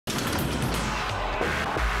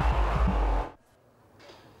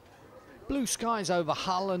Blue skies over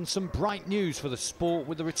Hull and some bright news for the sport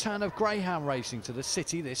with the return of Greyhound racing to the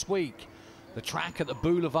city this week. The track at the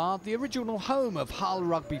Boulevard, the original home of Hull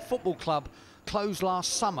Rugby Football Club, closed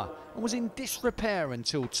last summer and was in disrepair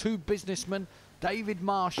until two businessmen, David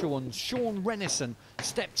Marshall and Sean Renison,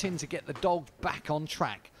 stepped in to get the dogs back on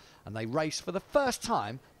track, and they raced for the first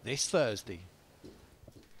time this Thursday.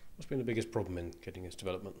 What's been the biggest problem in getting this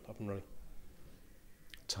development up and running?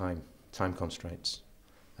 Time constraints.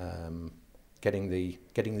 Getting the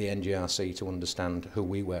NGRC to understand who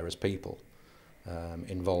we were as people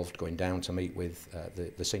involved going down to meet with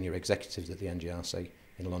the senior executives at the NGRC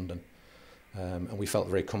in London, and we felt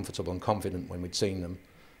very comfortable and confident when we'd seen them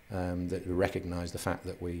that we recognised the fact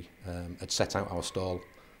that we had set out our stall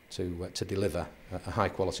to deliver a high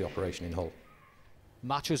quality operation in Hull.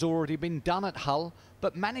 Much has already been done at Hull,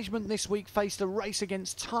 but management this week faced a race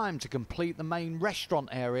against time to complete the main restaurant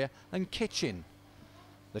area and kitchen.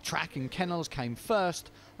 The track and kennels came first,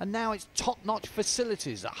 and now it's top-notch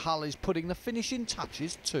facilities that Hull is putting the finishing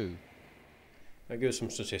touches to. Now give us some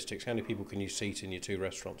statistics. How many people can you seat in your two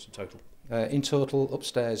restaurants in total? In total,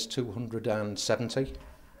 upstairs 270,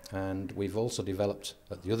 and we've also developed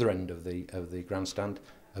at the other end of the grandstand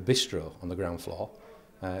a bistro on the ground floor,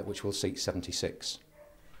 which will seat 76.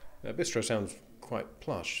 Bistro sounds quite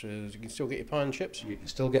plush. You can still get your pie and chips? You can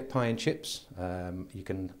still get pie and chips. You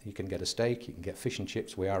can get a steak. You can get fish and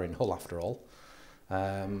chips. We are in Hull after all,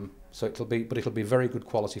 so it'll be very good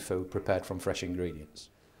quality food prepared from fresh ingredients.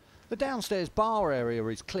 The downstairs bar area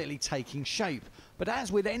is clearly taking shape, but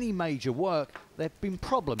as with any major work, there have been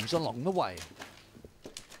problems along the way.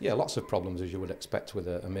 Yeah, lots of problems as you would expect with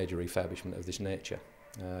a major refurbishment of this nature.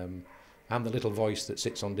 I'm the little voice that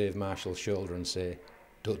sits on Dave Marshall's shoulder and say,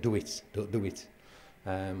 "Don't do it, don't do it."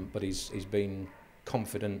 But he's been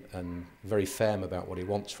confident and very firm about what he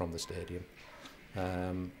wants from the stadium.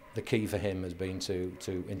 The key for him has been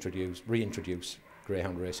to reintroduce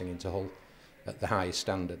Greyhound racing into Hull at the highest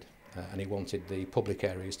standard, and he wanted the public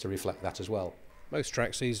areas to reflect that as well. Most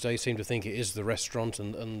tracks these days seem to think it is the restaurant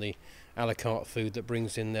and the a la carte food that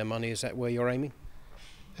brings in their money. Is that where you're aiming?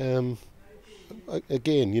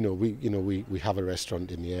 Again, we have a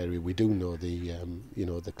restaurant in the area. We do know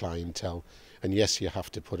the clientele, and yes, you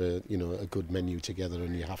have to put a good menu together,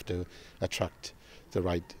 and you have to attract the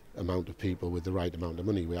right amount of people with the right amount of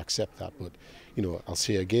money. We accept that, but I'll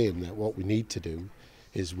say again that what we need to do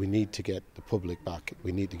is we need to get the public back.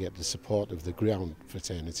 We need to get the support of the Greyhound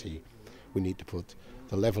fraternity. We need to put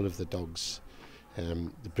the level of the dogs,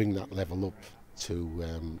 to bring that level up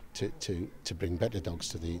to bring better dogs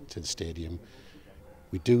to the stadium.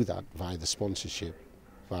 We do that via the sponsorship,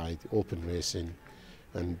 by the open racing,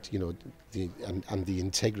 and the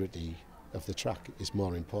integrity of the track is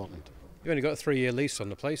more important. You've only got a 3-year lease on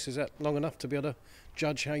the place. Is that long enough to be able to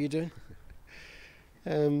judge how you're doing?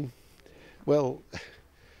 Well,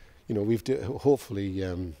 we've hopefully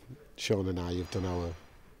Sean and I have done our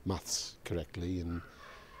maths correctly, and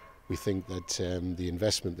we think that the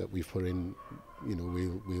investment that we've put in,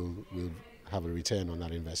 we'll have a return on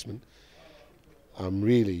that investment. I'm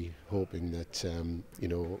really hoping that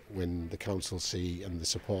when the council see and the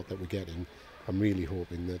support that we're getting, I'm really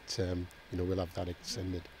hoping that we'll have that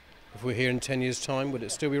extended. If we're here in 10 years' time, would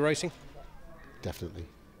it still be racing? Definitely,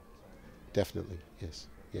 yes,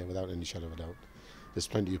 yeah, without any shadow of a doubt. There's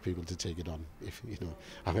plenty of people to take it on if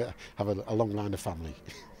have a long line of family.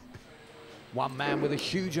 One man with a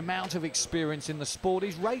huge amount of experience in the sport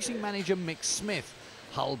is racing manager Mick Smith,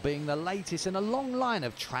 Hull being the latest in a long line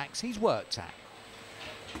of tracks he's worked at.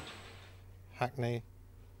 Hackney,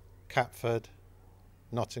 Catford,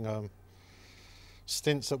 Nottingham,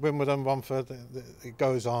 stints at Wimbledon, Romford, it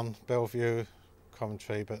goes on, Bellevue,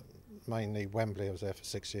 Coventry, but mainly Wembley. I was there for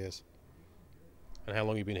 6 years. And how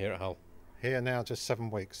long have you been here at Hull? Here now just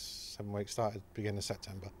 7 weeks. 7 weeks, started beginning of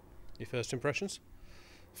September. Your first impressions?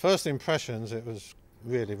 First impressions, it was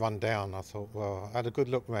really run down. I thought, well, I had a good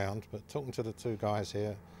look round, but talking to the two guys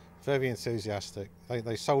here, very enthusiastic.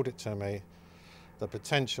 They sold it to me, the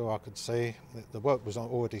potential I could see. The work was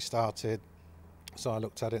already started, so I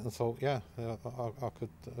looked at it and thought, yeah,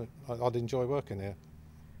 I'd enjoy working here.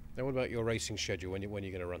 Now, what about your racing schedule? When you're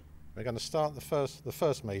going to run? We're going to start the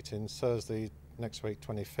first meeting Thursday next week,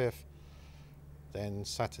 25th. Then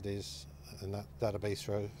Saturdays, and that'll be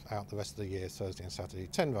throughout the rest of the year, Thursday and Saturday.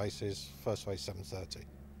 10 races, first race 7:30.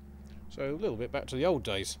 So a little bit back to the old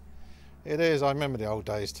days. It is. I remember the old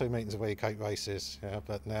days, 2 meetings a week, 8 races. Yeah,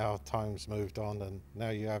 but now time's moved on, and now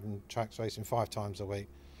you're having tracks racing 5 times a week.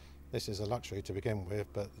 This is a luxury to begin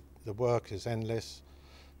with, but the work is endless.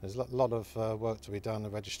 There's a lot of work to be done, the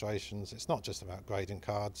registrations. It's not just about grading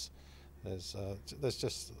cards. There's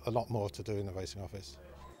just a lot more to do in the racing office.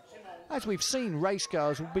 As we've seen,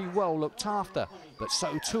 racegoers will be well looked after, but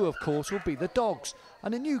so too, of course, will be the dogs.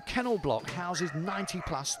 And a new kennel block houses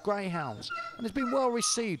 90-plus greyhounds and has been well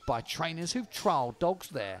received by trainers who've trialled dogs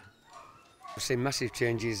there. We've seen massive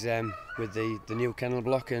changes with the new kennel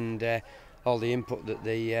block and all the input that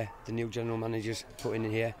the new general manager's put in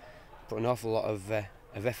here. Put an awful lot of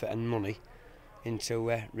effort and money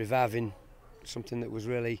into reviving something that was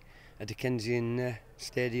really a Dickensian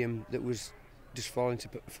stadium that was just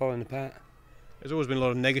falling apart. There's always been a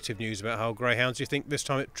lot of negative news about Hull Greyhounds. Do you think this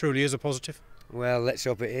time it truly is a positive? Well, let's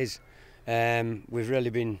hope it is. We've really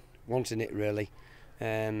been wanting it, really.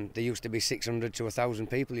 There used to be 600 to 1,000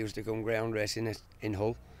 people used to come greyhound racing in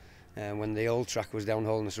Hull when the old track was down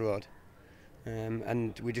Holness Road.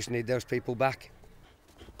 And we just need those people back.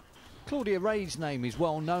 Claudia Ray's name is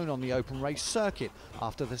well known on the open race circuit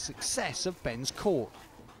after the success of Ben's Court.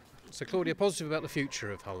 So, Claudia, positive about the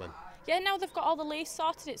future of Hull then? Yeah, now they've got all the lease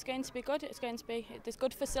sorted, it's going to be good. There's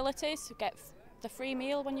good facilities. You get the free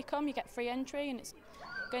meal when you come, you get free entry, and it's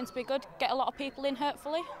going to be good. Get a lot of people in,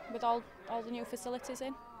 hopefully, with all the new facilities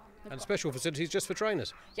in. And special facilities just for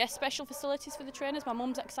trainers? Yes, special facilities for the trainers. My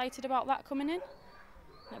mum's excited about that coming in.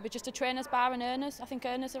 It'll be just a trainers bar and earners. I think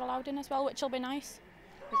earners are allowed in as well, which will be nice,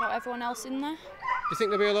 without everyone else in there. Do you think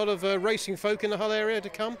there'll be a lot of racing folk in the Hull area to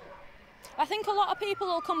come? I think a lot of people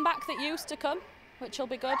will come back that used to come, which will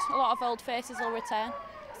be good. A lot of old faces will return.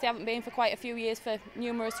 They haven't been for quite a few years for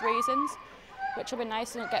numerous reasons, which will be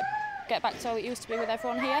nice and get back to how it used to be with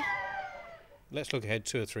everyone here. Let's look ahead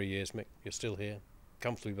 2 or 3 years, Mick. You're still here,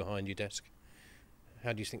 comfortably behind your desk.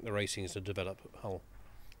 How do you think the racing is to develop at Hull?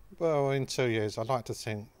 Well, in 2 years, I'd like to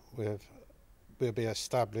think we'll be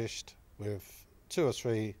established with 2 or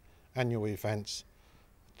 3 annual events,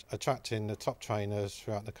 attracting the top trainers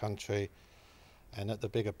throughout the country. And at the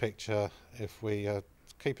bigger picture, if we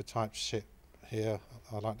keep a tight ship here,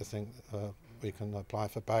 I'd like to think we can apply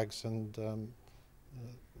for bags and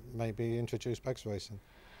maybe introduce bags racing.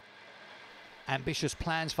 Ambitious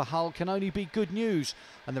plans for Hull can only be good news,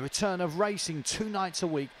 and the return of racing 2 nights a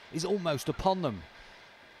week is almost upon them.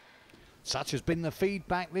 Such has been the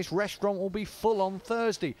feedback, this restaurant will be full on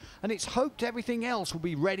Thursday, and it's hoped everything else will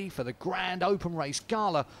be ready for the grand open race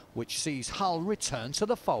gala, which sees Hull return to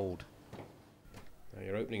the fold. Now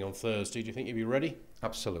you're opening on Thursday. Do you think you'll be ready?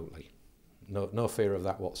 Absolutely. No fear of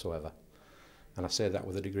that whatsoever. And I say that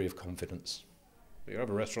with a degree of confidence. But your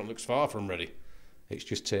other restaurant looks far from ready. It's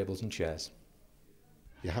just tables and chairs.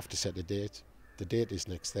 You have to set a date. The date is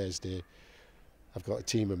next Thursday. I've got a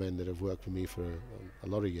team of men that have worked with me for a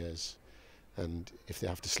lot of years, and if they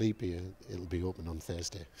have to sleep here, it'll be open on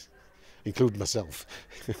Thursday, including myself.